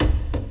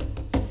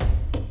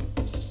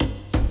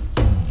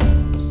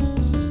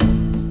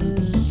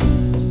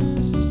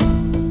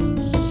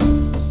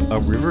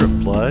river of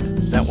blood?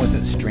 That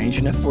wasn't strange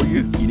enough for you?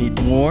 You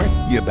need more?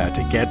 You're about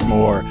to get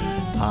more.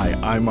 Hi,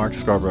 I'm Mark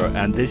Scarborough,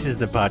 and this is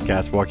the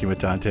podcast Walking with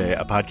Dante,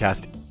 a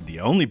podcast,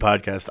 the only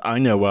podcast I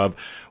know of,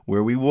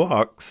 where we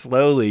walk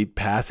slowly,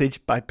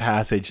 passage by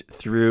passage,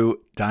 through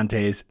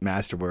Dante's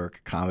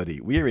masterwork comedy.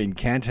 We are in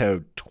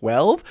Canto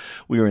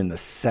 12. We are in the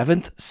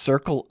 7th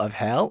circle of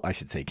hell. I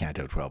should say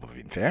Canto 12 of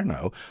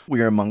Inferno.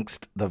 We are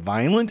amongst the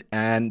violent,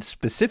 and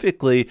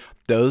specifically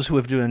those who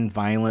have done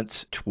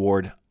violence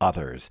toward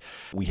others.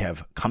 We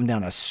have come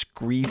down a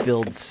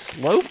scree-filled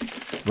slope.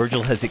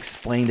 Virgil has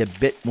explained a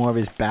bit more of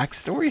his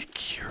backstory.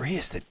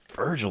 Curious that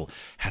Virgil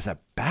has a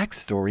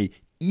backstory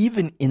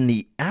even in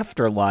the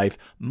afterlife,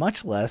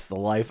 much less the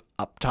life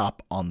up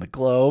top on the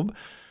globe.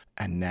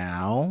 And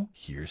now,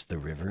 here's the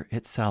river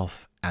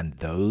itself and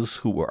those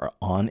who are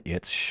on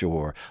its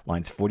shore.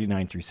 Lines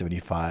 49 through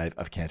 75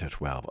 of Canto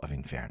 12 of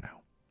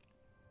Inferno.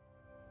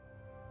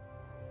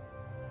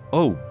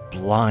 Oh,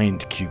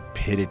 blind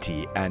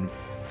cupidity and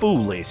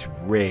foolish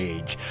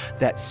rage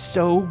that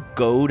so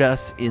goad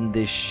us in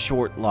this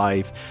short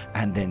life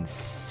and then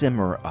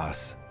simmer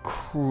us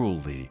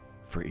cruelly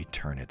for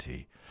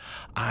eternity.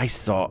 I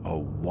saw a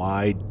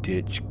wide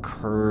ditch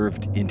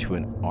curved into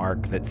an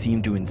arc that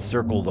seemed to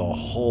encircle the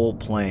whole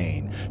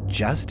plain,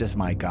 just as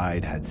my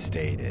guide had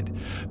stated.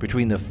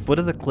 Between the foot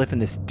of the cliff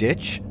and this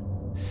ditch,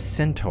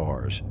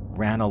 centaurs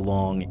ran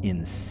along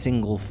in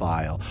single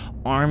file,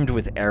 armed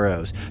with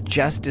arrows,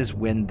 just as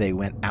when they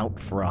went out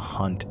for a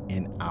hunt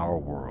in our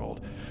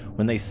world.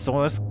 When they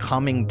saw us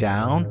coming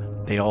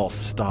down, they all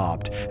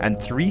stopped, and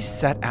 3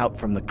 set out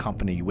from the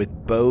company with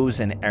bows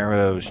and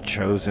arrows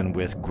chosen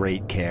with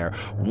great care.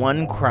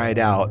 One cried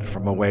out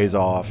from a ways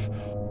off,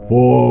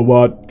 "For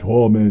what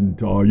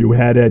torment are you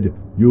headed,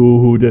 you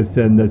who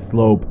descend the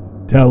slope?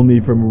 Tell me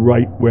from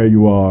right where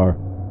you are.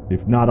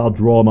 If not, I'll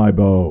draw my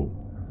bow."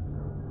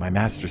 My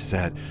master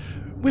said,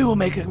 "We will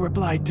make a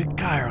reply to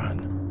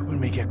Chiron when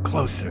we get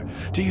closer.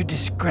 To your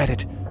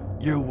discredit,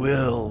 your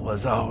will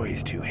was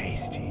always too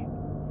hasty."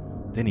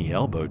 Then he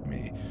elbowed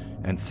me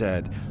and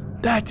said,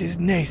 "That is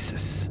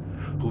Nasus,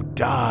 who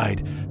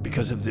died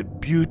because of the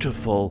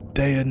beautiful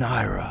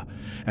Deianira,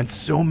 and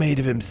so made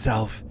of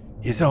himself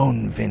his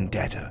own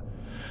vendetta.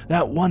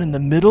 That one in the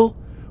middle,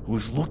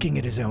 who's looking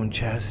at his own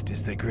chest,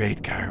 is the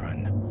great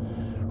Chiron,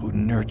 who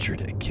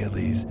nurtured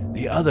Achilles.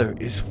 The other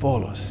is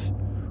Pholus,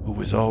 who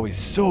was always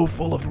so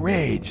full of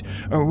rage.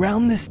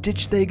 Around this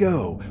ditch they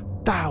go,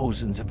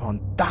 thousands upon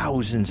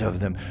thousands of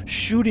them,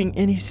 shooting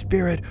any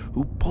spirit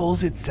who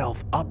pulls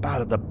itself up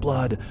out of the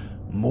blood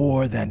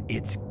more than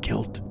its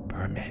guilt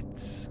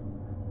permits."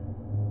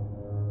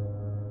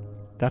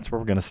 That's where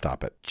we're going to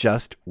stop it,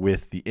 just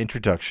with the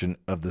introduction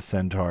of the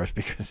centaurs,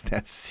 because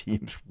that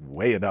seems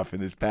way enough in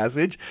this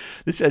passage.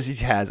 This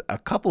passage has a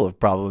couple of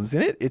problems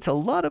in it. It's a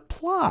lot of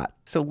plot.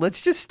 So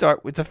let's just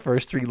start with the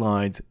first 3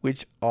 lines,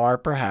 which are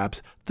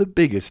perhaps the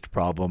biggest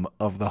problem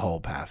of the whole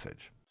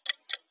passage.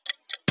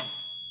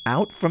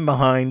 Out from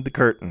behind the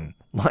curtain,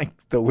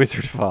 like the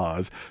Wizard of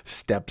Oz,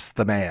 steps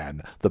the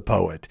man, the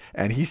poet,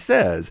 and he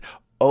says,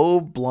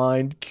 "O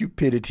blind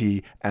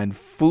cupidity and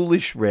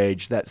foolish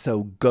rage that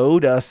so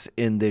goad us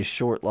in this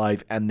short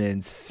life and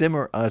then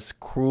simmer us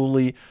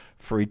cruelly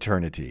for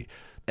eternity."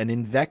 An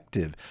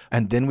invective,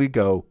 and then we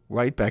go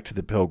right back to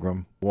the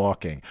pilgrim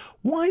walking.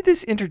 Why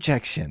this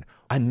interjection?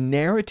 A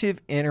narrative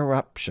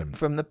interruption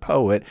from the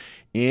poet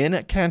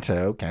in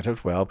Canto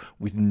 12,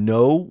 with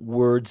no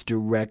words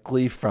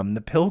directly from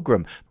the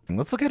pilgrim. And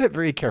let's look at it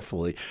very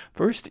carefully.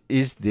 First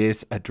is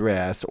this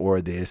address,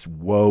 or this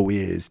woe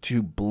is,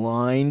 to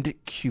blind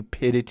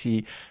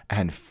cupidity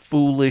and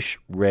foolish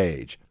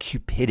rage.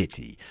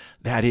 Cupidity,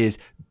 that is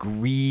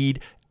greed,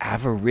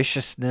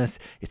 avariciousness.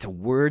 It's a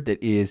word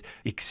that is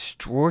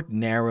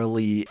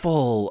extraordinarily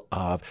full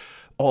of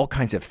all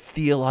kinds of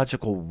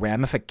theological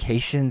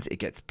ramifications. It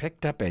gets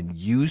picked up and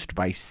used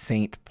by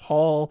St.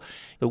 Paul.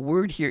 The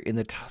word here in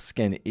the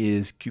Tuscan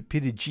is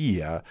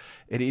cupidigia,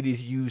 and it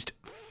is used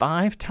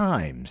 5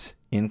 times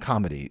in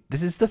comedy.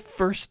 This is the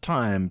first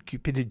time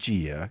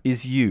cupidigia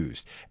is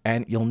used,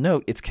 and you'll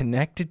note it's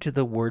connected to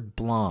the word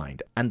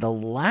blind. And the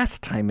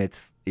last time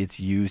it's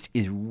used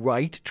is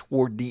right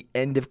toward the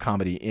end of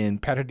comedy in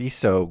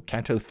Paradiso,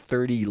 Canto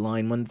 30,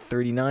 line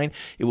 139.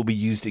 It will be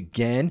used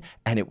again,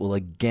 and it will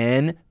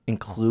again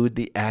include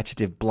the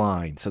adjective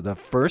blind. So the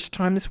first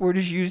time this word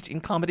is used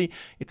in comedy,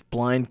 it's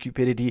blind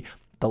cupidity.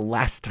 The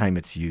last time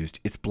it's used,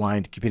 it's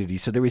blind cupidity.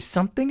 So there is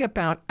something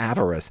about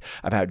avarice,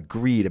 about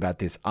greed, about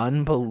this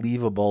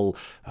unbelievable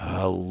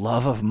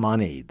love of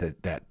money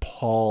that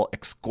Paul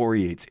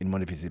excoriates in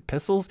one of his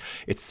epistles.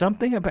 It's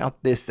something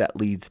about this that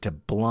leads to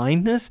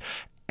blindness,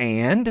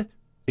 and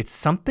it's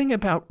something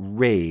about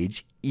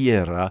rage,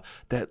 ira,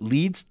 that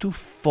leads to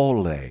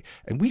folle.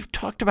 And we've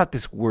talked about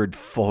this word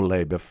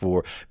folle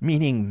before,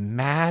 meaning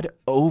mad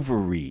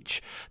overreach.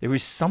 There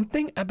is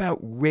something about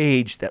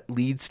rage that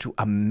leads to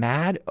a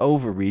mad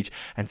overreach,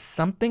 and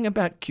something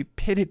about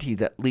cupidity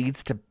that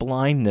leads to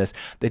blindness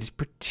that is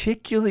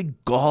particularly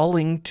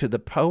galling to the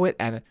poet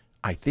and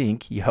I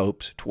think he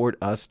hopes toward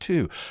us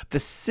too. The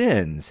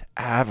sins,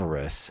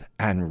 avarice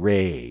and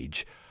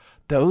rage,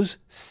 those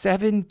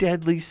 7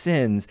 deadly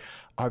sins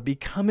are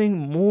becoming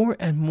more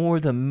and more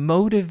the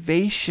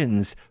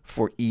motivations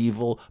for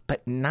evil,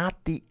 but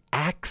not the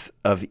acts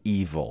of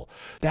evil.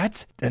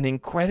 That's an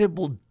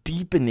incredible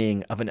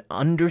deepening of an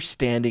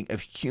understanding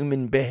of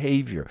human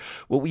behavior.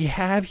 What we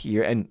have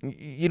here, and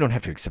you don't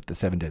have to accept the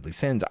 7 deadly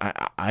sins.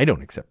 I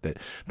don't accept it.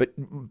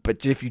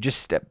 But if you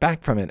just step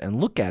back from it and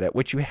look at it,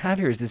 what you have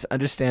here is this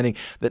understanding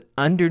that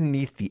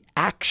underneath the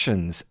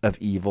actions of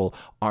evil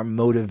are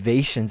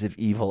motivations of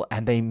evil,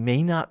 and they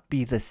may not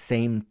be the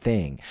same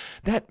thing.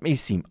 That may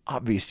seem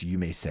obvious to you. You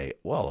may say,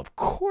 well, of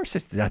course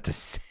it's not the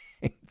same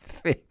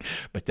thing,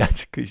 but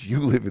that's because you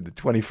live in the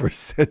 21st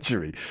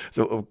century.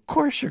 So of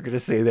course you're going to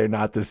say they're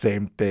not the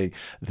same thing.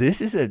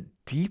 This is a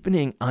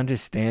deepening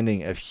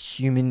understanding of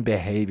human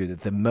behavior,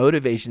 that the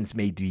motivations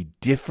may be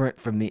different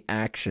from the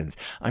actions.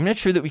 I'm not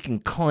sure that we can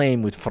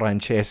claim with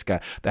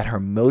Francesca that her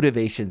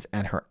motivations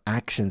and her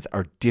actions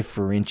are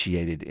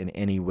differentiated in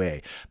any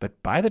way.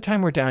 But by the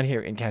time we're down here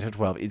in Canto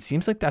 12, it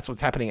seems like that's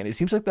what's happening. And it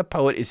seems like the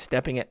poet is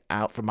stepping it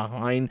out from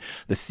behind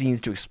the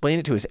scenes to explain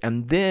it to us,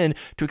 and then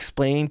to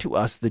explain to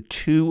us the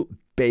 2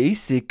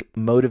 basic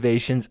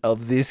motivations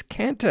of this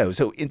canto.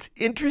 So it's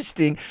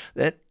interesting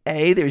that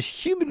A,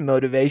 there's human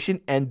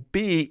motivation, and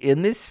B,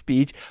 in this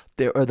speech,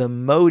 there are the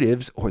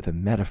motives or the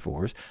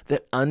metaphors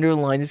that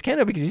underline this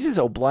canto, because he says,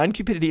 oh, blind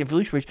cupidity and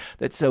foolish rage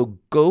that so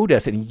goad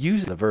us. And he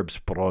uses the verb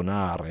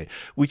spronare,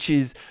 which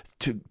is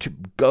to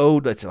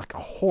goad. That's like a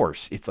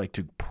horse. It's like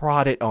to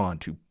prod it on,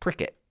 to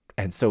prick it.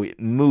 And so it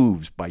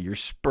moves by your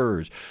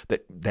spurs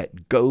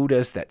that goad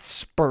us, that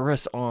spur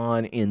us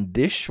on in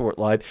this short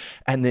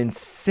life, and then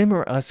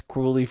simmer us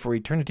cruelly for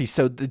eternity.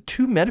 So the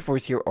 2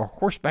 metaphors here are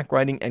horseback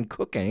riding and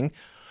cooking,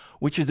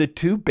 which are the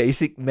 2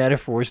 basic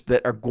metaphors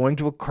that are going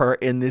to occur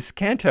in this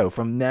canto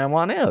from now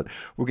on out.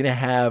 We're going to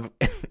have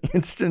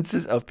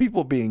instances of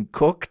people being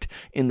cooked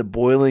in the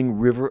boiling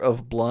river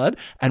of blood,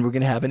 and we're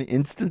going to have an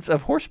instance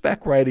of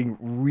horseback riding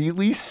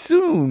really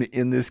soon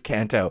in this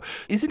canto.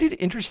 Isn't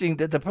it interesting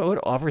that the poet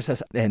offers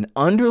us an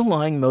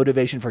underlying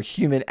motivation for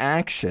human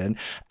action,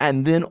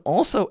 and then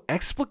also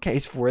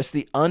explicates for us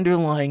the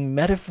underlying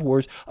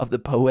metaphors of the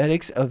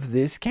poetics of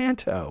this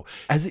canto,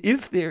 as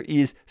if there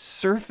is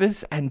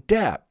surface and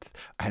depth.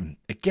 And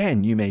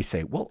again, you may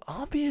say, well,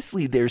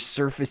 obviously there's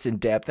surface and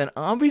depth, and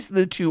obviously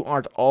the 2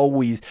 aren't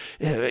always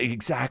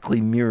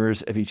exactly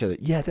mirrors of each other.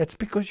 Yeah, that's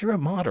because you're a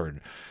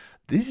modern.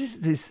 This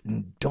is this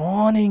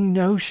dawning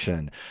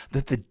notion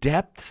that the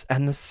depths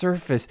and the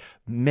surface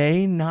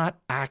may not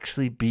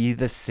actually be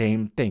the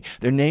same thing.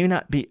 There may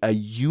not be a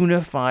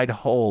unified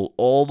whole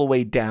all the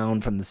way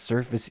down from the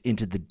surface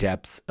into the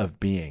depths of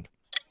being.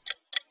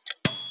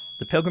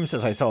 The pilgrim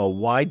says, I saw a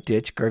wide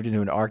ditch curved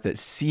into an arc that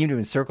seemed to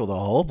encircle the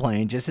whole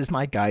plain, just as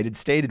my guide had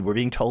stated. We're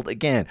being told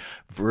again,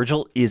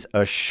 Virgil is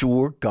a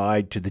sure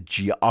guide to the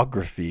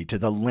geography, to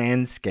the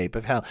landscape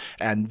of hell.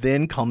 And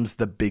then comes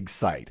the big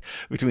sight.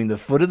 Between the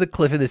foot of the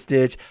cliff and this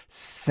ditch,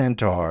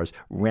 centaurs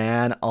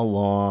ran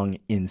along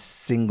in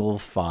single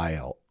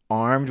file,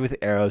 armed with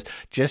arrows,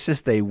 just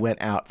as they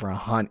went out for a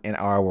hunt in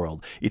our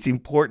world. It's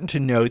important to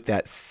note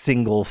that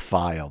single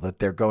file, that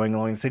they're going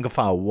along in single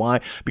file. Why?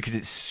 Because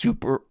it's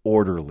super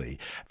orderly.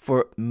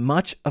 For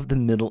much of the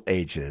Middle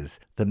Ages,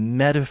 the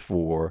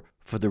metaphor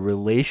for the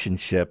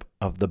relationship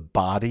of the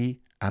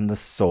body and the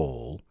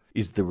soul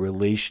is the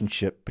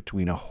relationship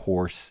between a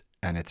horse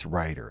and its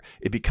rider.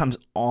 It becomes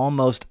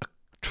almost a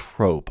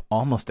trope,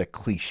 almost a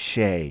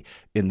cliche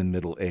in the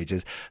Middle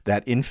Ages,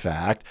 that in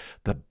fact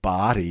the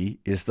body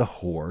is the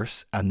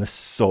horse and the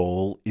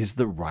soul is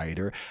the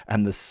rider,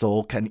 and the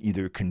soul can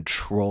either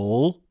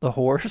control the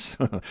horse,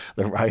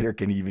 the rider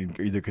can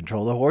either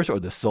control the horse, or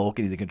the soul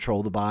can either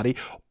control the body,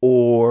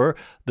 or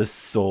the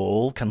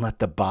soul can let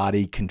the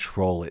body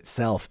control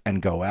itself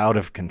and go out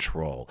of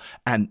control.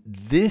 And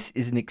this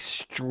is an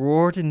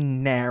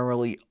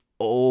extraordinarily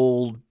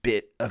old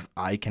bit of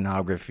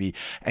iconography,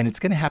 and it's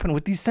going to happen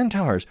with these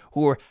centaurs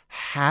who are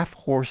half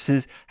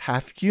horses,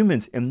 half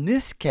humans. In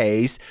this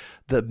case,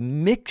 they're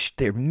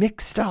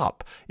mixed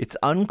up. It's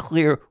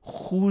unclear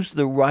who's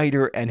the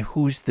rider and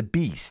who's the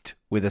beast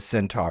with a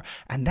centaur.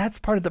 And that's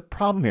part of the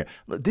problem here.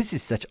 This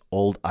is such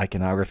old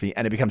iconography,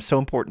 and it becomes so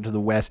important to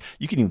the West.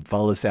 You can even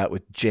follow this out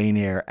with Jane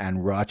Eyre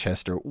and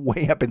Rochester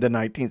way up in the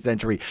 19th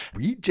century.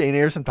 Read Jane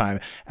Eyre sometime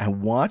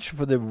and watch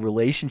for the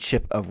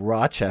relationship of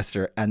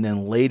Rochester, and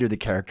then later the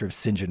character of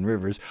St. John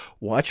Rivers.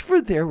 Watch for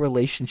their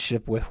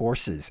relationship with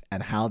horses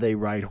and how they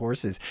ride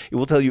horses. It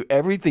will tell you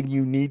everything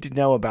you need to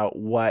know about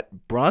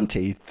what Bronte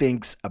Dante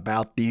thinks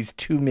about these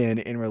two men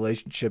in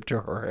relationship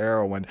to her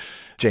heroine,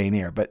 Jane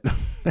Eyre. But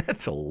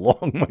that's a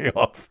long way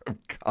off from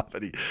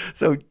comedy.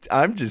 So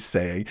I'm just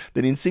saying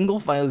that in single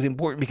file is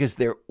important because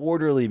they're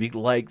orderly,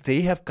 like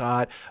they have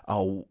got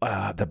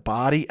the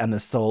body and the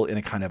soul in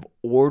a kind of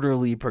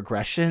orderly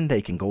progression.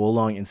 They can go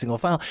along in single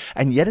file,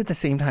 and yet at the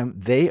same time,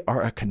 they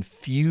are a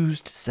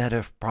confused set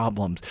of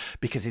problems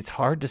because it's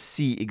hard to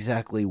see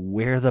exactly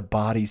where the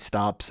body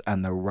stops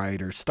and the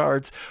writer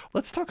starts.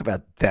 Let's talk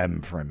about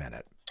them for a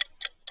minute.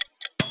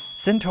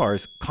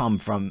 Centaurs come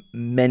from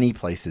many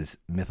places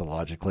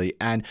mythologically,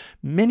 and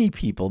many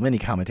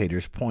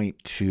commentators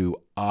point to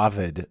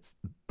Ovid,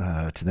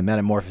 to the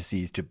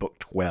Metamorphoses, to Book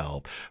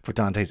 12 for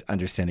Dante's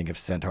understanding of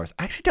centaurs.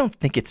 I actually don't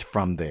think it's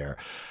from there.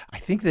 I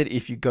think that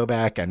if you go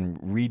back and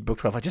read Book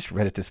 12, I just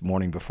read it this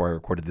morning before I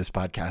recorded this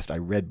podcast. I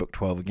read Book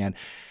 12 again,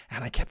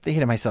 and I kept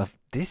thinking to myself,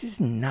 this is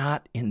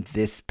not in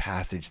this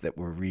passage that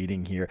we're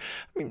reading here.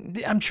 I mean,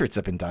 I'm sure it's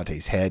up in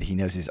Dante's head. He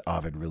knows his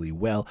Ovid really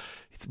well.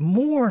 It's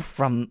more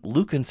from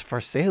Lucan's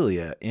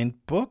Pharsalia in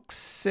Book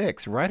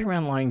 6, right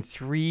around line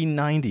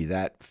 390,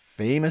 that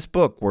famous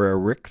book where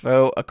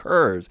Erichtho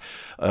occurs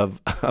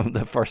of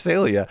the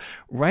Pharsalia.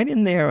 Right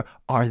in there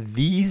are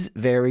these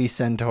very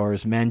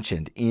centaurs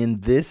mentioned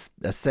in this.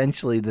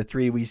 Essentially, the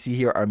three we see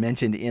here are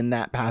mentioned in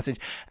that passage,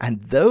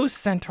 and those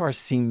centaurs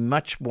seem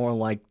much more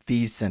like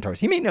these centaurs.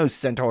 He may know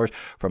centaurs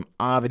from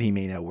Ovid. He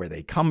may know where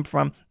they come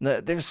from.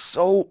 There's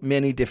so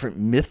many different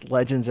myth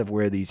legends of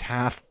where these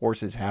half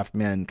horses, half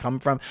men come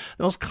from.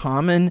 The most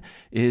common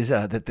is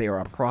that they are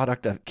a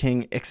product of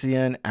King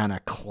Ixion and a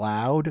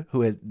cloud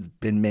who has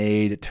been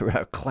made to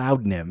a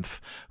cloud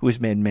nymph who has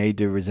been made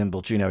to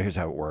resemble Juno. Here's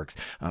how it works.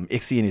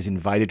 Ixion is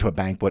invited to a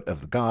banquet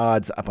of the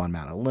gods up on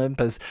Mount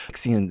Olympus.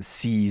 Ixion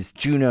sees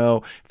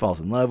Juno,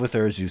 falls in love with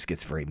her. Zeus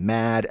gets very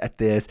mad at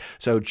this.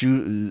 So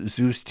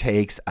Zeus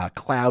takes a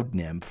cloud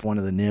nymph, one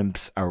of the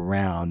nymphs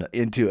around,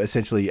 into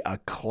essentially a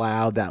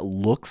cloud that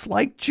looks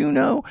like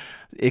Juno.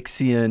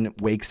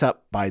 Ixion wakes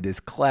up by this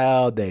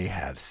cloud. They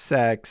have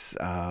sex.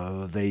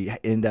 They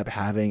end up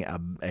having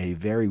a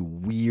very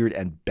weird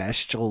and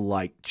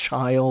bestial-like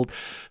child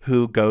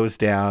who goes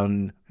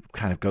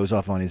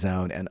off on his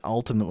own and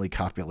ultimately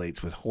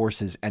copulates with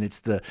horses. And it's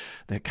the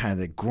kind of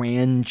the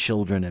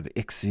grandchildren of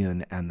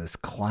Ixion and this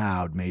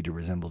cloud made to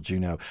resemble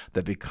Juno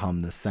that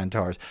become the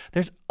centaurs.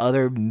 There's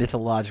other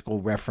mythological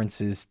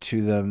references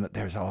to them.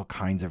 There's all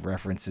kinds of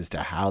references to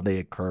how they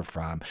occur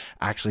from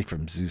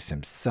Zeus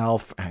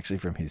himself, actually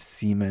from his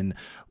semen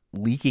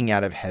leaking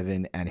out of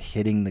heaven and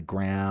hitting the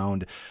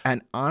ground.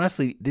 And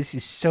honestly, this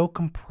is so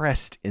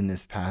compressed in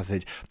this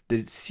passage that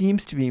it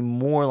seems to be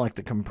more like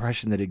the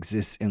compression that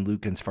exists in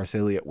Lucan's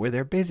Pharsalia, where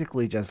they're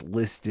basically just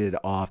listed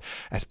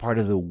off as part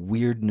of the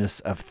weirdness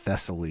of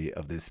Thessaly,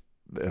 of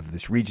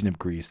this region of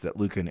Greece that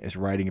Lucan is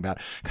writing about,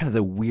 kind of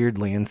the weird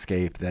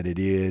landscape that it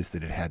is,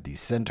 that it had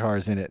these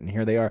centaurs in it, and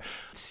here they are.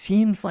 It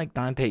seems like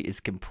Dante is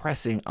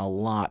compressing a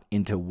lot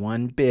into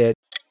one bit.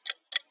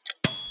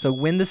 So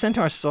when the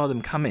centaurs saw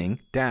them coming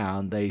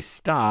down, they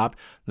stopped.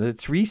 The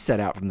three set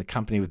out from the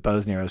company with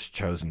bows and arrows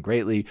chosen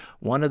greatly.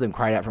 One of them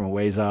cried out from a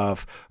ways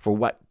off, "For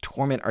what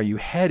torment are you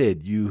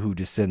headed, you who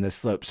descend this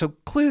slope?" So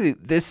clearly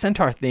this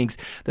centaur thinks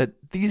that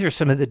these are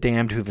some of the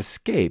damned who've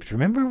escaped.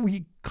 Remember,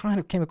 we kind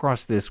of came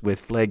across this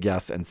with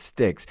Phlegyas and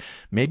Styx.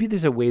 Maybe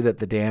there's a way that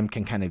the damned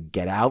can kind of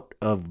get out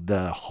of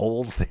the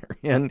holes they're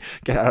in,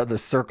 get out of the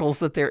circles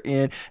that they're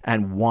in,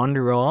 and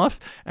wander off.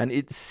 And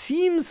it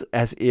seems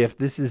as if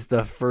this is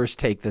the first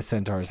take the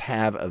centaurs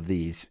have of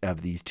these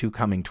two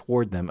coming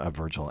toward them, of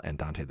Virgil and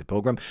Dante the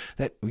Pilgrim,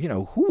 that,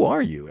 who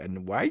are you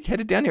and why are you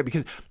headed down here?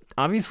 Because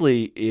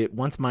obviously,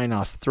 once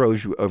Minos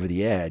throws you over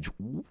the edge,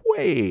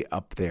 way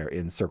up there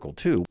in Circle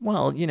 2,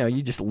 well,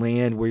 you just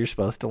land where you're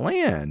supposed to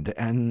land.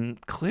 And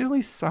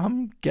clearly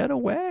some get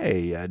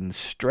away and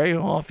stray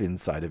off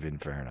inside of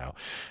Inferno.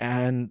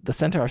 And the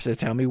centaur says,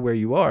 "Tell me where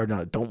you are.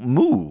 No, don't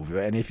move.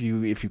 And if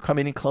you come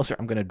any closer,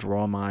 I'm going to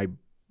draw my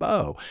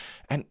bow."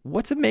 And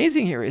what's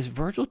amazing here is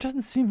Virgil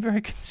doesn't seem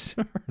very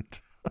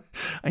concerned.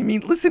 I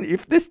mean, listen,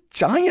 if this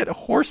giant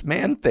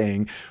horseman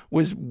thing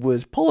was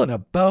pulling a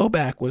bow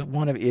back with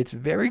one of its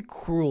very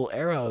cruel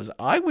arrows,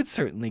 I would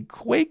certainly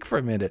quake for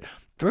a minute.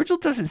 Virgil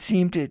doesn't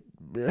seem to,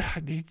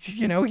 he's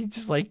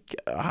just like,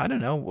 I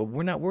don't know,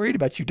 we're not worried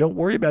about you, don't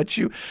worry about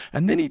you.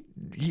 And then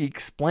he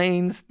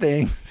explains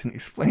things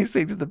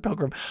to the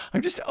pilgrim.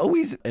 I'm just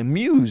always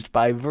amused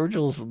by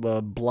Virgil's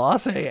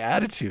blasé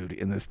attitude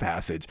in this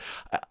passage.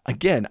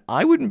 Again,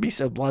 I wouldn't be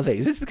so blasé.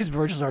 Is this because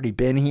Virgil's already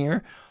been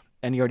here?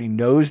 And he already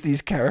knows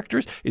these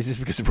characters? Is this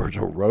because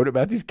Virgil wrote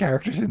about these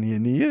characters in the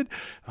Aeneid?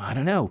 I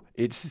don't know.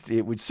 It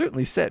would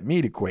certainly set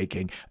me to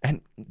quaking.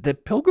 And the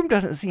pilgrim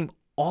doesn't seem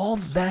all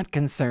that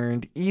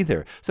concerned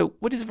either. So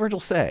what does Virgil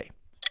say?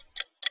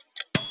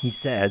 He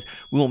says,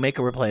 we will make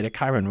a reply to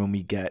Chiron when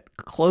we get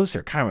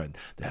closer. Chiron,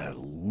 the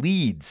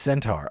lead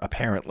centaur,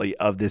 apparently,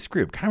 of this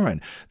group.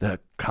 Chiron, the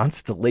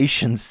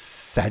constellation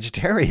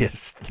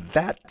Sagittarius,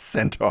 that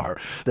centaur,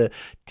 the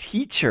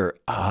teacher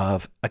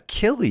of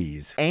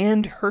Achilles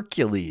and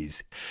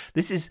Hercules.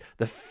 This is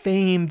the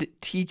famed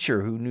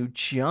teacher who knew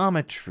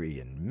geometry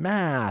and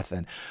math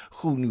and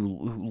who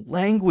knew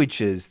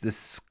languages, the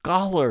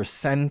scholar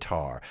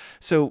centaur.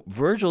 So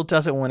Virgil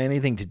doesn't want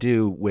anything to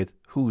do with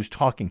who's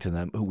talking to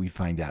them, who we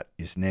find out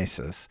is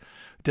Nessus.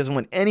 Doesn't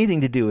want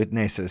anything to do with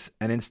Nessus,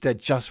 and instead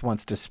just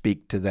wants to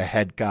speak to the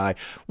head guy,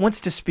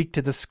 wants to speak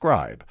to the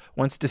scribe,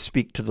 wants to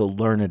speak to the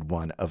learned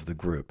one of the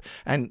group.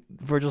 And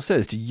Virgil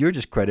says, to your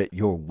discredit,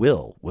 your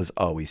will was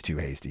always too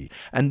hasty.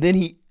 And then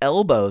he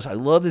elbows, I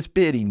love this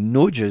bit, he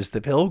nudges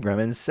the pilgrim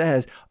and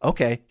says,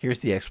 okay, here's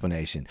the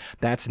explanation.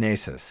 That's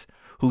Nessus,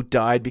 who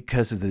died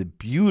because of the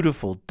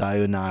beautiful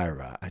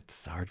Deianeira.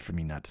 It's hard for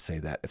me not to say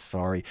that.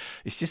 Sorry.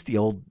 It's just the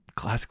old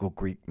classical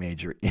Greek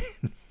major in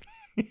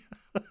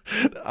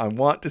I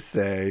want to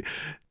say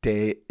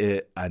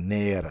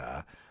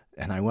Deianeira,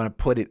 and I want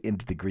to put it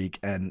into the Greek,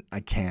 and I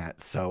can't.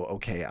 So,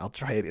 okay, I'll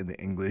try it in the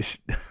English.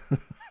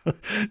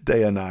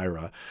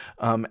 Deianeira.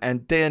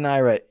 And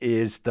Deianeira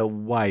is the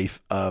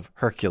wife of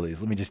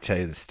Hercules. Let me just tell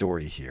you the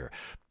story here.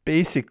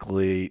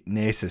 Basically,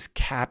 Nessus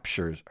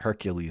captures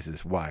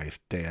Hercules' wife,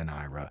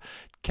 Deianeira,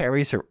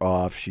 carries her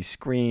off. She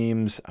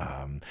screams.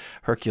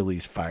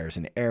 Hercules fires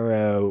an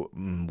arrow,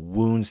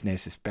 wounds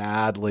Nessus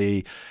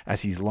badly.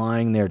 As he's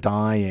lying there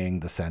dying,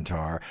 the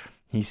centaur,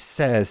 he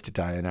says to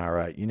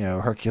Deianeira, you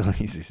know,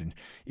 Hercules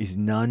is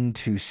none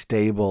too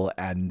stable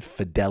and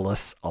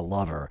fidelis a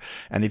lover.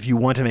 And if you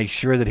want to make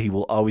sure that he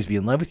will always be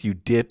in love with you,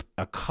 dip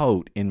a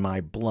coat in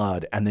my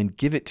blood and then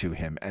give it to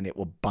him, and it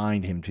will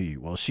bind him to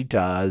you. Well, she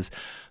does.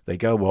 They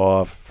go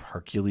off.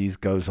 Hercules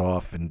goes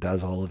off and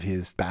does all of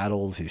his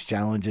battles, his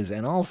challenges,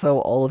 and also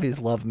all of his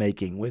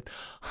lovemaking with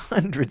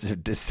hundreds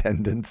of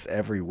descendants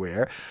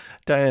everywhere.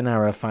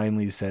 Deianeira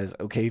finally says,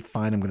 okay,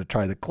 fine, I'm going to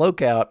try the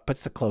cloak out,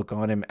 puts the cloak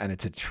on him, and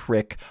it's a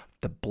trick.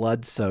 The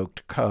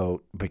blood-soaked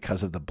coat,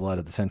 because of the blood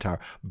of the centaur,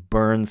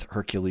 burns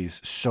Hercules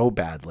so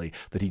badly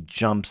that he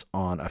jumps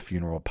on a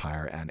funeral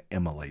pyre and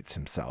immolates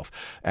himself.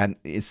 And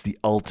it's the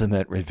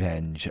ultimate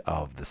revenge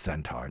of the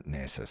centaur,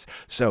 Nessus.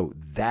 So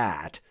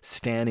that,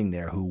 standing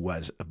there, who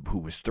was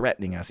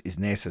threatening us, is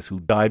Nessus,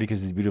 who died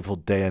because of the beautiful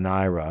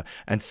Deianeira,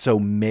 and so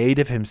made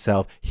of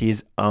himself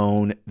his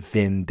own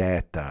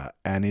vendetta.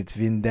 And it's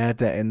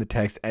vendetta in the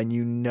text, and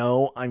you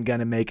know I'm going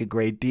to make a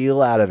great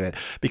deal out of it.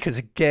 Because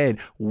again,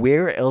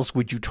 where else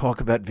would you talk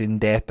about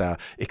vendetta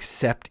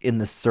except in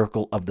the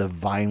circle of the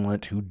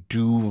violent who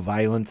do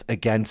violence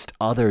against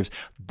others?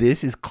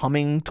 This is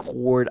coming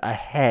toward a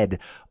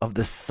head of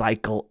the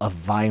cycle of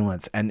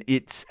violence, and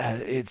it's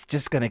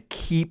just going to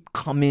keep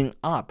coming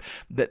up.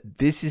 That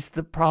this is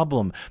the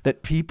problem,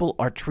 that people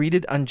are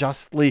treated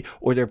unjustly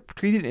or they're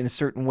treated in a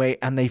certain way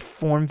and they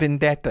form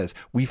vendettas.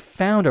 We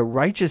found a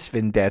righteous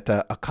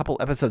vendetta a couple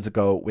episodes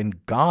ago when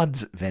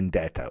God's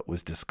vendetta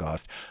was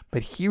discussed,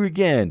 but here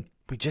again,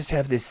 we just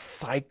have this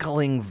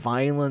cycling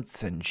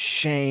violence and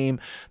shame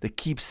that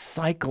keeps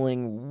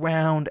cycling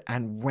round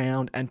and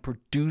round and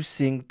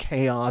producing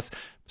chaos.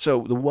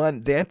 So the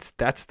one that's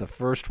the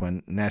first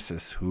one,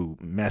 Nessus, who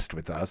messed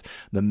with us.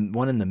 The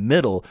one in the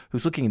middle,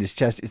 who's looking at his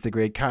chest, is the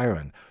great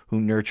Chiron, who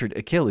nurtured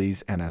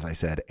Achilles and, as I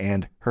said,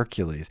 and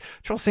Hercules.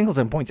 Charles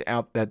Singleton points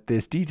out that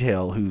this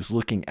detail, who's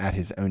looking at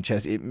his own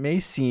chest, it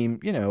may seem,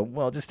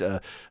 just a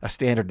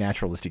standard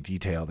naturalistic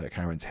detail that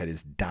Chiron's head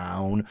is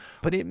down,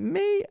 but it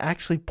may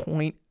actually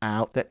point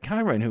out that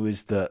Chiron, who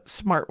is the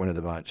smart one of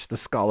the bunch, the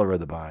scholar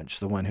of the bunch,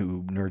 the one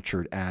who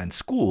nurtured and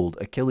schooled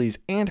Achilles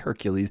and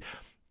Hercules,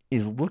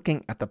 is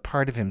looking at the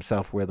part of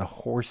himself where the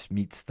horse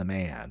meets the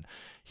man.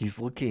 He's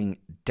looking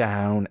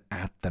down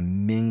at the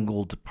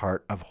mingled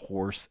part of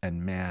horse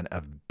and man,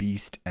 of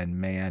beast and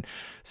man.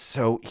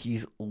 So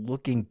he's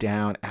looking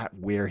down at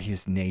where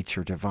his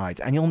nature divides.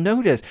 And you'll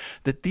notice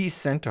that these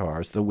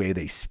centaurs, the way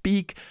they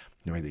speak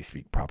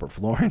proper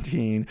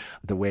Florentine,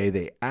 the way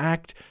they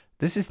act,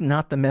 this is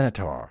not the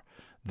Minotaur.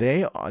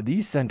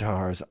 These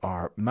centaurs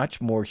are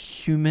much more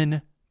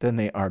human than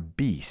they are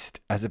beast,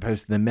 as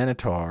opposed to the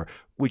Minotaur,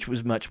 which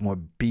was much more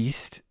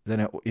beast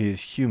than it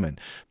is human.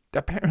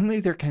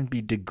 Apparently, there can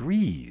be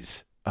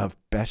degrees of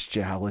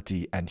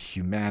bestiality and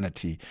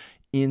humanity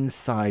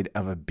inside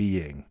of a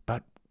being.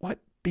 But what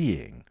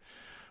being?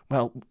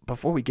 Well,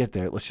 before we get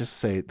there, let's just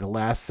say the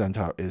last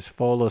centaur is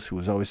Pholus, who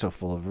was always so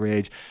full of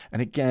rage.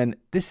 And again,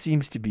 this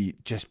seems to be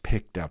just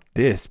picked up.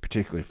 This,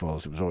 particularly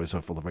Pholus, who was always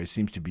so full of rage,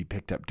 seems to be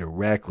picked up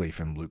directly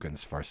from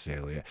Lucan's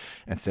Pharsalia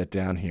and set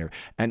down here.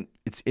 And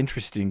it's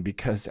interesting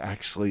because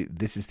actually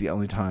this is the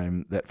only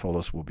time that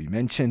Pholus will be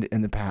mentioned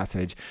in the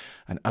passage.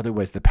 And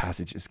otherwise, the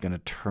passage is going to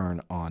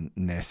turn on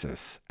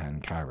Nessus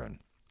and Chiron.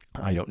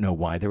 I don't know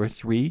why there are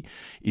three.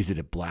 Is it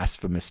a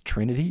blasphemous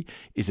trinity?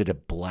 Is it a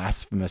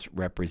blasphemous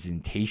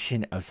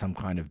representation of some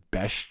kind of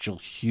bestial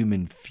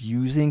human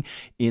fusing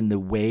in the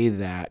way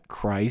that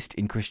Christ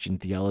in Christian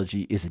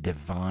theology is a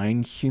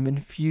divine human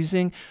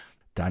fusing?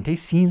 Dante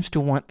seems to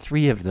want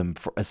 3 of them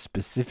for a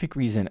specific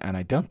reason, and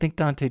I don't think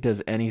Dante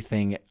does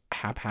anything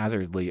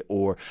haphazardly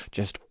or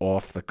just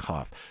off the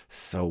cuff.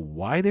 So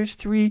why there's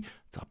 3?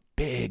 It's a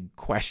big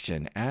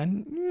question.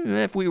 And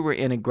if we were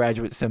in a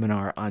graduate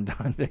seminar on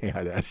Dante,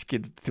 I'd ask you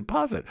to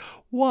posit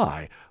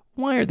why.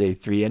 Why are they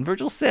 3? And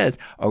Virgil says,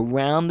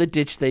 around the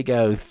ditch they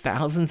go,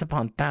 thousands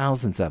upon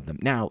thousands of them.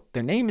 Now,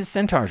 their name is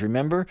centaurs,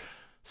 remember?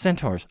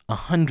 Centaurs,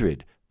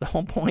 100. The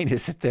whole point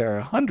is that there are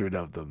 100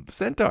 of them,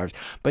 centaurs.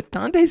 But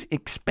Dante's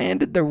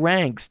expanded the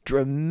ranks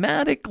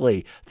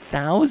dramatically.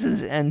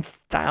 Thousands and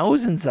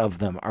thousands of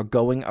them are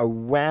going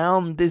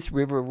around this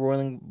river of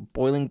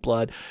boiling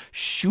blood,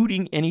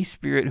 shooting any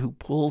spirit who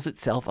pulls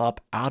itself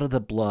up out of the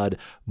blood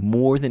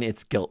more than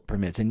its guilt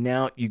permits. And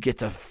now you get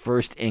the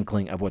first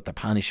inkling of what the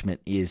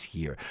punishment is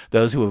here.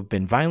 Those who have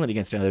been violent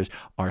against others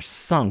are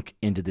sunk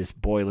into this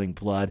boiling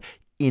blood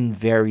in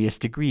various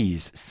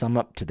degrees, some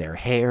up to their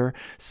hair,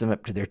 some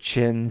up to their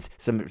chins,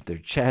 some up to their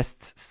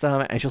chests,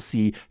 some, as you'll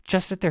see,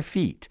 just at their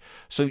feet.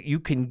 So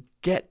you can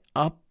get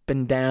up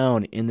and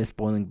down in this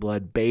boiling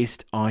blood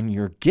based on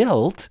your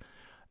guilt,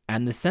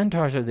 and the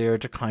centaurs are there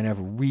to kind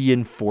of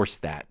reinforce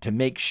that, to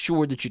make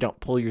sure that you don't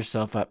pull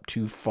yourself up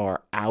too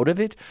far out of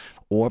it,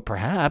 or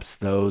perhaps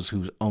those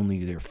whose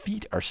only their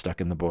feet are stuck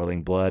in the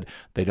boiling blood,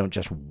 they don't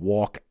just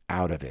walk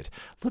out of it.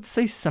 Let's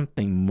say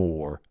something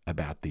more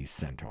about these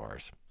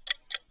centaurs.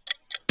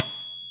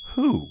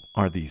 Who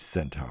are these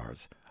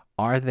centaurs?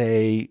 Are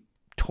they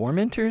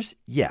tormentors?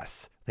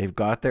 Yes. They've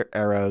got their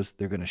arrows.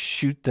 They're going to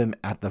shoot them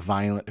at the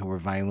violent who are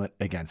violent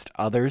against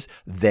others.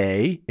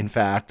 They, in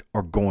fact,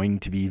 are going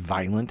to be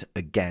violent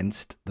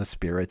against the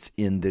spirits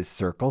in this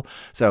circle.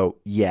 So,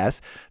 yes,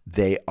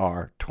 they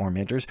are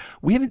tormentors.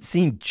 We haven't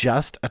seen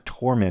just a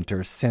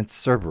tormentor since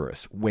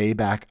Cerberus, way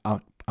back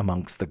up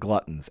amongst the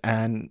gluttons.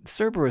 And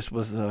Cerberus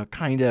was a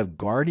kind of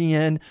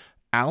guardian,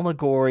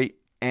 allegory,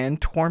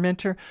 and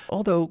tormentor.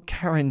 Although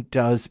Charon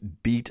does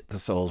beat the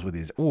souls with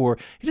his oar,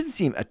 he doesn't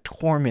seem a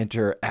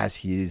tormentor as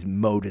his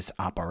modus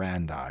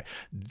operandi.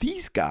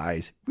 These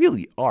guys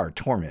really are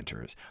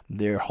tormentors.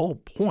 Their whole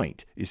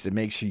point is to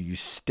make sure you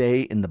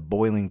stay in the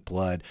boiling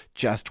blood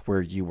just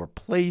where you were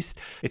placed.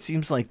 It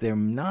seems like they're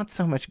not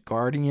so much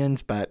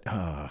guardians, but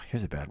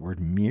here's a bad word,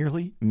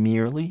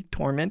 merely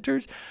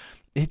tormentors.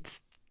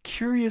 It's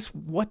curious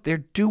what they're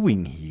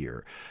doing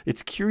here.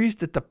 It's curious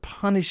that the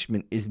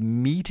punishment is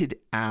meted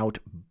out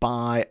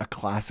by a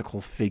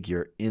classical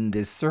figure in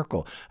this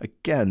circle.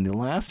 Again, the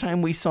last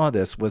time we saw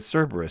this was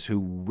Cerberus,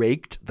 who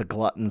raked the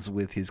gluttons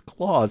with his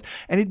claws,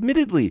 and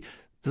admittedly,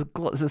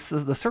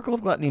 the circle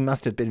of gluttony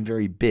must have been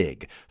very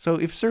big. So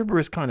if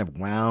Cerberus kind of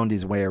wound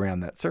his way around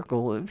that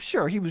circle,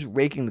 sure, he was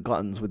raking the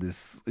gluttons with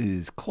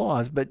his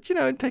claws, but,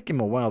 it'd take him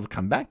a while to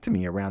come back to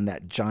me around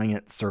that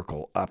giant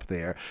circle up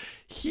there.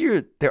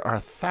 Here, there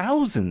are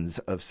thousands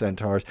of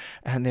centaurs,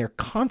 and they're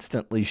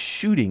constantly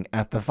shooting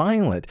at the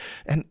violent.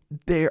 And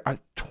there are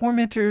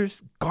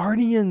tormentors,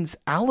 guardians,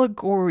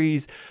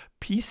 allegories,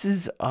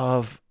 pieces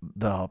of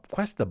the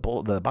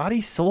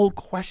body-soul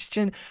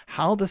question,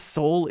 how the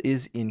soul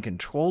is in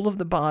control of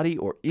the body,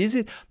 or is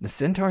it? The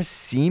centaurs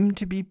seem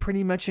to be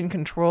pretty much in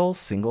control.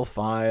 Single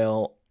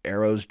file,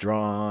 arrows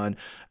drawn,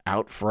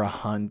 out for a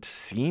hunt,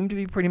 seem to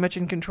be pretty much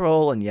in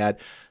control, and yet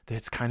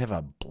it's kind of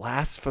a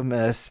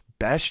blasphemous,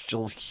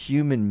 bestial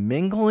human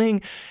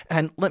mingling.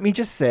 And let me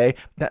just say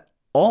that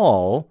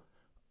all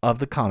of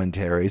the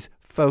commentaries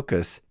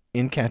focus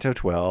in Canto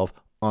 12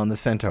 on the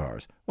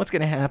centaurs. What's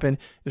going to happen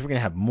is we're going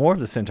to have more of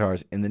the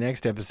centaurs in the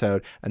next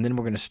episode, and then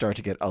we're going to start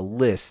to get a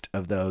list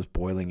of those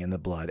boiling in the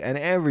blood. And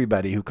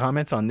everybody who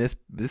comments on this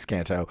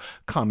canto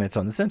comments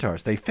on the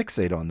centaurs. They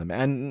fixate on them,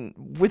 and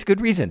with good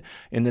reason.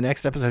 In the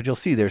next episode, you'll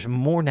see there's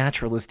more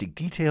naturalistic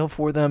detail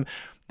for them.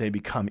 They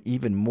become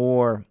even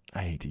more,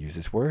 I hate to use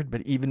this word,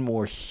 but even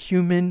more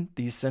human,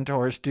 these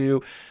centaurs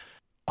do.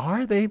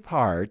 Are they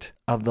part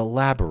of the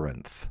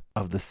labyrinth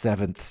of the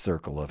 7th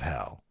circle of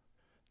hell?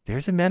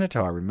 There's a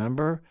Minotaur,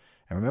 remember?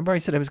 And remember I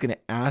said I was going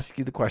to ask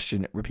you the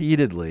question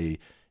repeatedly,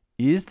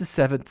 is the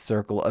 7th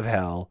circle of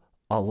hell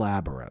a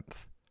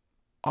labyrinth?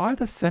 Are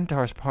the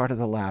centaurs part of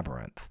the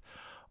labyrinth?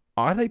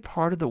 Are they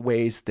part of the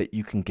ways that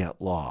you can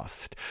get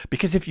lost?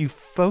 Because if you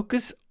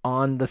focus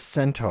on the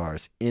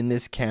centaurs in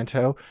this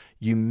canto,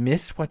 you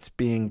miss what's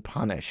being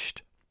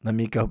punished. Let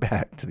me go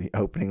back to the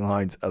opening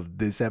lines of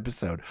this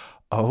episode.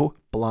 Oh,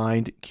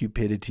 blind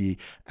cupidity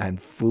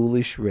and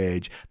foolish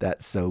rage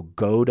that so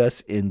goad us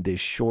in this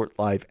short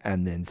life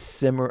and then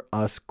simmer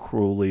us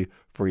cruelly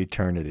for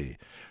eternity.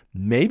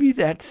 Maybe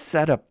that's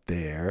set up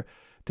there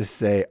to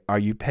say, are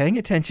you paying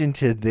attention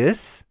to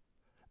this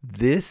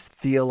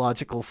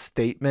theological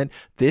statement,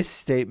 this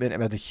statement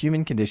about the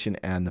human condition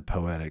and the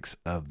poetics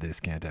of this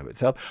canto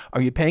itself?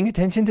 Are you paying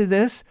attention to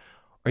this?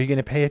 Or are you going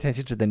to pay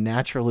attention to the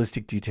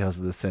naturalistic details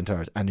of the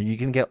centaurs? And are you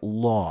going to get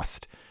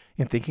lost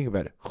in thinking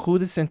about who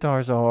the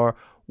centaurs are,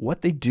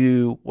 what they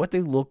do, what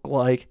they look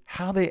like,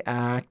 how they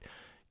act?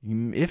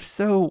 If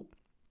so,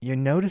 you're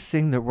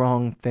noticing the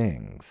wrong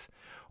things.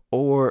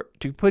 Or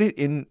to put it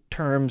in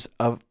terms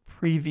of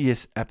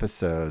previous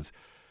episodes,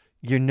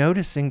 you're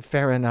noticing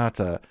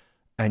Farinata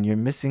and you're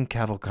missing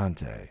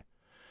Cavalcante.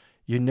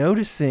 You're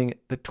noticing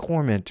the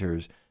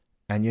tormentors,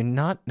 and you're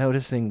not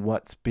noticing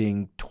what's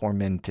being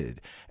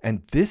tormented.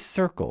 And this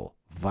circle,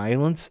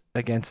 violence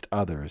against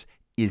others,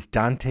 is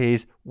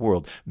Dante's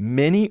world.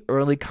 Many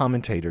early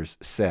commentators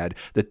said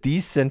that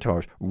these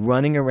centaurs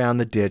running around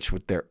the ditch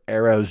with their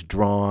arrows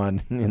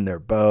drawn in their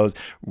bows,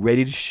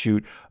 ready to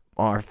shoot,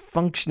 are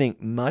functioning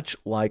much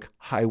like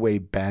highway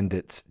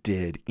bandits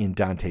did in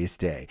Dante's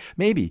day.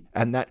 Maybe,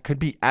 and that could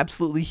be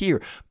absolutely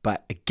here.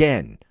 But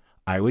again,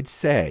 I would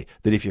say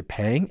that if you're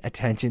paying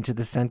attention to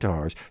the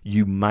centaurs,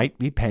 you might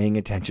be paying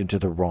attention to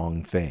the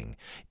wrong thing.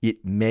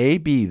 It may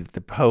be that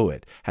the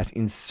poet has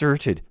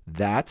inserted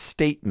that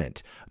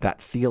statement, that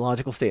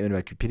theological statement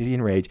about cupidity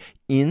and rage,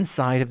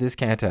 inside of this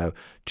canto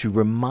to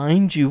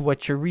remind you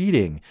what you're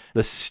reading.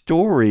 The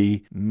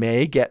story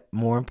may get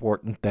more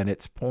important than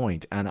its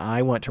point. And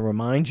I want to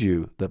remind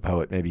you, the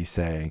poet may be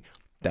saying,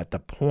 that the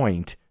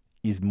point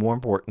is more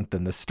important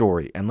than the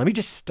story. And let me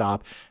just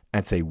stop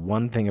and say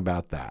one thing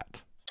about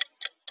that.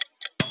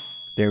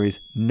 There is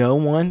no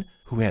one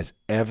who has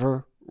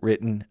ever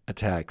written a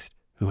text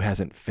who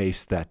hasn't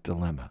faced that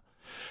dilemma.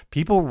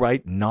 People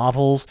write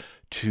novels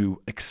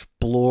to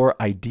explore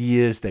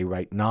ideas. They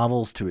write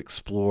novels to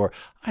explore,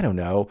 I don't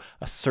know,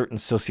 a certain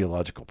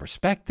sociological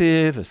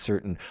perspective, a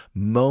certain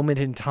moment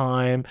in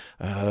time.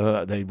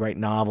 They write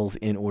novels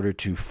in order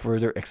to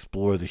further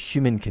explore the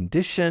human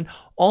condition,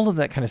 all of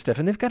that kind of stuff.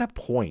 And they've got a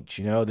point,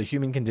 the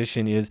human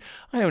condition is,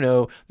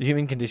 the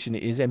human condition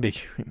is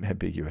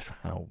ambiguous.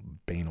 How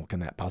banal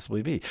can that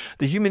possibly be?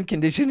 The human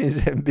condition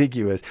is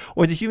ambiguous,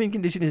 or the human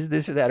condition is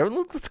this or that. Or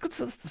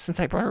since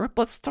I brought her up,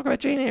 let's talk about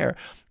Jane Eyre.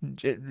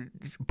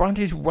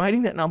 Bronte's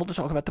writing that novel to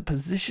talk about the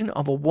position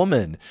of a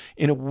woman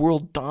in a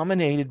world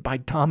dominated by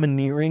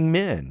domineering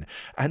men,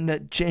 and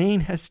that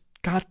Jane has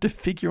got to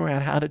figure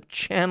out how to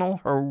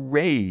channel her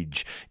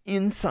rage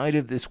inside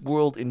of this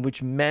world in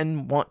which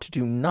men want to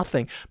do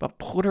nothing but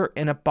put her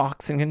in a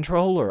box and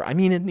control her. I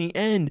mean, in the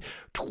end,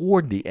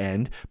 toward the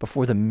end,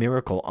 before the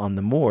miracle on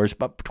the moors,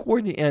 but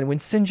toward the end, when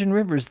St. John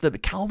Rivers, the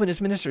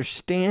Calvinist minister,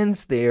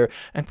 stands there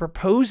and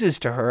proposes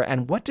to her,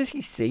 and what does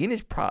he say in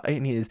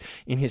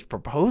his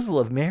proposal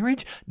of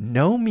marriage?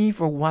 Know me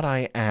for what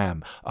I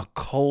am, a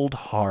cold,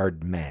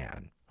 hard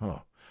man.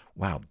 Oh.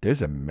 Wow,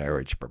 there's a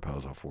marriage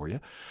proposal for you.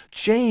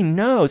 Jane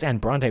knows,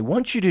 and Bronte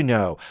wants you to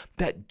know,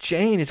 that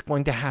Jane is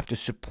going to have to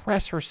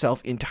suppress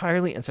herself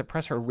entirely and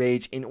suppress her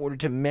rage in order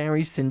to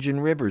marry St. John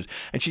Rivers.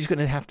 And she's going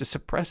to have to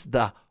suppress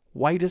the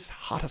whitest,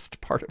 hottest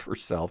part of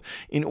herself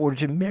in order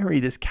to marry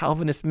this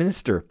Calvinist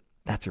minister.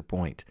 That's her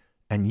point.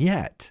 And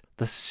yet,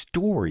 the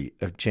story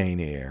of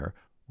Jane Eyre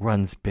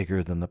runs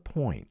bigger than the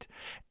point.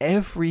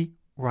 Every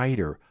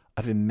writer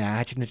of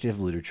imaginative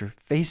literature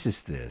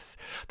faces this,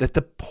 that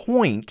the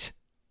point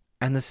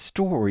and the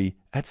story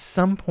at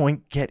some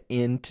point get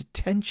into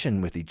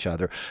tension with each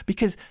other.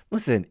 Because,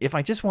 listen, if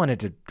I just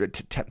wanted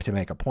to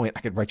make a point,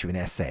 I could write you an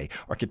essay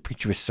or I could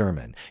preach you a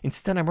sermon.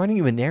 Instead, I'm writing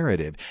you a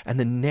narrative, and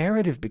the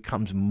narrative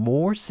becomes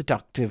more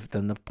seductive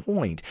than the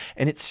point.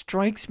 And it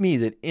strikes me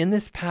that in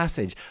this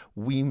passage,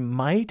 we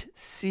might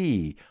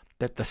see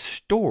that the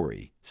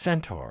story,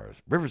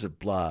 centaurs, rivers of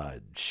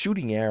blood,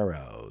 shooting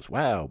arrows,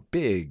 wow,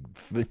 big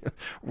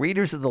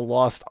Raiders of the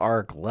Lost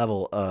Ark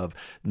level of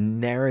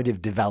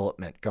narrative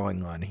development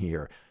going on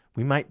here.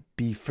 We might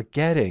be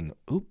forgetting,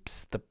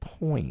 the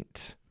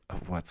point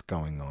of what's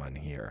going on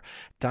here.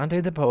 Dante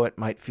the poet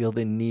might feel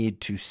the need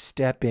to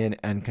step in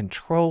and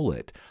control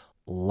it,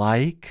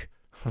 like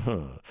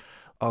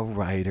a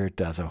rider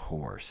does a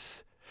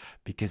horse.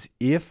 Because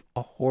if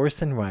a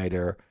horse and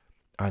rider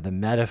are the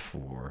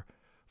metaphor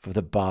for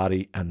the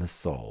body and the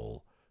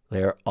soul,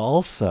 they are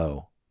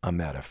also a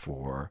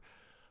metaphor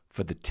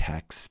for the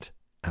text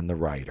and the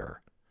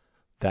writer.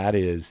 That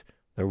is,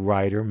 the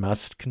writer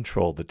must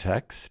control the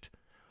text,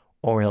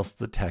 or else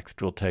the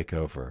text will take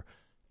over,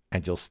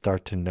 and you'll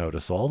start to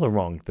notice all the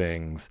wrong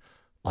things,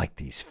 like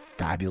these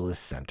fabulous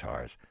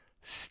centaurs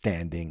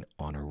standing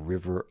on a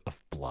river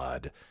of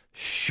blood,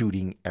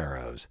 shooting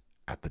arrows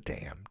at the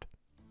damned.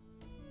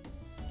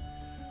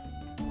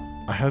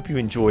 I hope you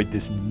enjoyed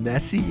this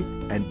messy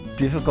and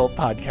difficult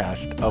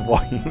podcast of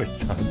Walking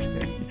with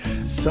Dante.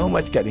 So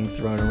much getting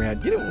thrown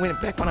around.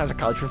 Back when I was a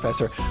college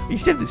professor, I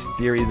used to have this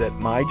theory that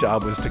my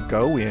job was to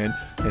go in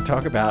and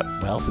talk about,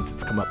 since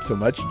it's come up so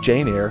much,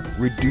 Jane Eyre,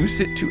 reduce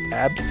it to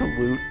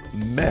absolute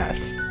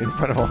mess in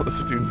front of all the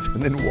students,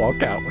 and then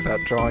walk out without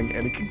drawing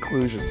any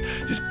conclusions.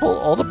 Just pull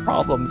all the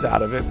problems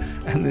out of it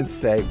and then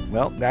say,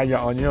 now you're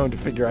on your own to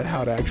figure out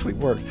how it actually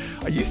works.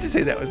 I used to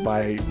say that was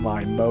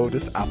my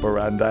modus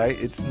operandi.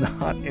 It's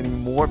not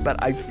anymore,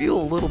 but I feel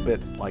a little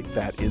bit like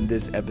that in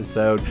this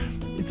episode.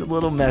 It's a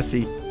little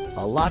messy,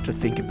 a lot to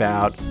think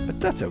about, but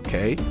that's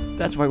okay.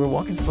 That's why we're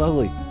walking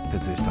slowly,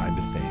 because there's time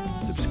to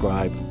think.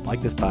 Subscribe,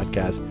 like this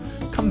podcast,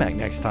 come back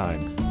next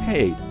time.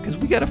 Hey, because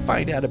we got to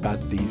find out about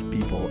these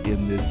people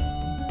in this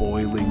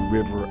boiling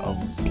river of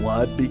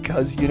blood,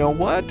 because you know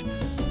what?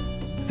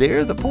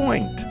 They're the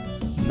point,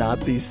 not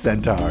these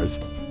centaurs.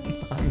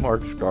 I'm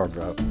Mark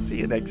Scarborough. See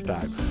you next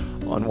time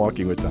on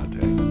Walking with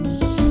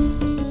Dante.